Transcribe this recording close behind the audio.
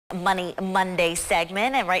Money Monday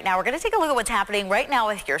segment, and right now we're going to take a look at what's happening right now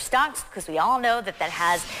with your stocks, because we all know that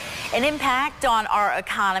has an impact on our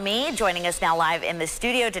economy. Joining us now live in the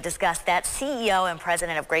studio to discuss that, CEO and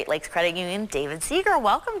President of Great Lakes Credit Union, David Seeger.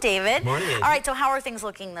 Welcome, David. Morning. All right, so how are things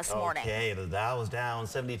looking this morning? Okay, the Dow is down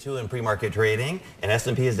 72 in pre-market trading, and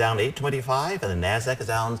S&P is down 825, and the NASDAQ is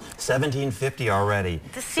down 1750 already.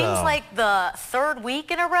 This seems like the third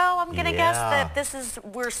week in a row, I'm going to guess, that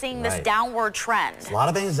we're seeing this downward trend. It's a lot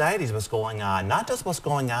of anxiety is what's going on, not just what's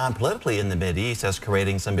going on politically in the Mideast that's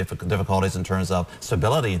creating some difficulties in terms of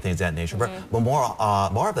stability and things of that nature, but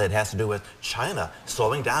more of that has to do with China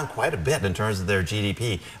slowing down quite a bit in terms of their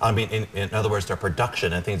GDP. I mean, in other words, their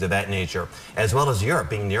production and things of that nature, as well as Europe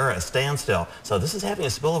being near a standstill. So this is having a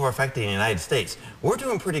spillover effect in the United States. We're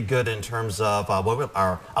doing pretty good in terms of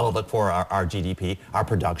our outlook for our GDP, our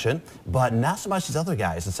production, but not so much these other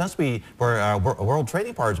guys. And since we're world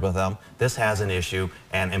trading partners with them, this has an issue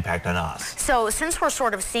and impact on us. So since we're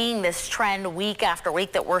sort of seeing this trend week after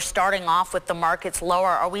week that we're starting off with the markets lower,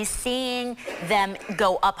 are we seeing them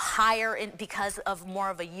go up higher because of more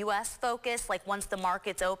of a U.S. focus? Like once the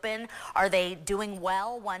markets open, are they doing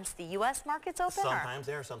well once the U.S. markets open? Sometimes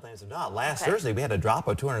they are, sometimes they're not. Last Thursday we had a drop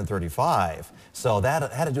of 235. So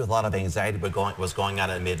that had to do with a lot of anxiety what was going on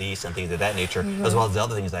in the Mideast and things of that nature, as well as the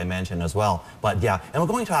other things I mentioned as well. But yeah, and we're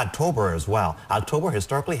going to October as well. October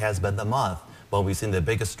historically has been the month but we've seen the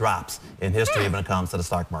biggest drops in history when it comes to the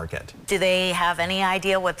stock market. Do they have any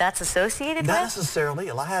idea what that's associated with? Not necessarily.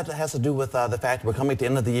 A lot has to do with the fact we're coming to the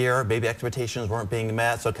end of the year. Maybe expectations weren't being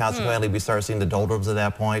met, so consequently we started seeing the doldrums at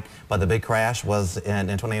that point. But the big crash was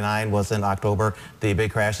in 29 was in October. The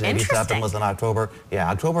big crash in 87 was in October. Yeah,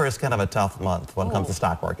 October is kind of a tough month when it comes to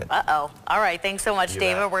stock market. All right, thanks so much,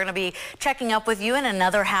 David. We're going to be checking up with you in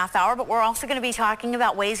another half hour, but we're also going to be talking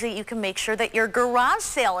about ways that you can make sure that your garage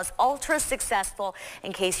sale is ultra successful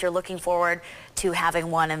in case you're looking forward to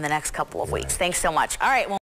having one in the next couple of weeks. Thanks so much. All right. Well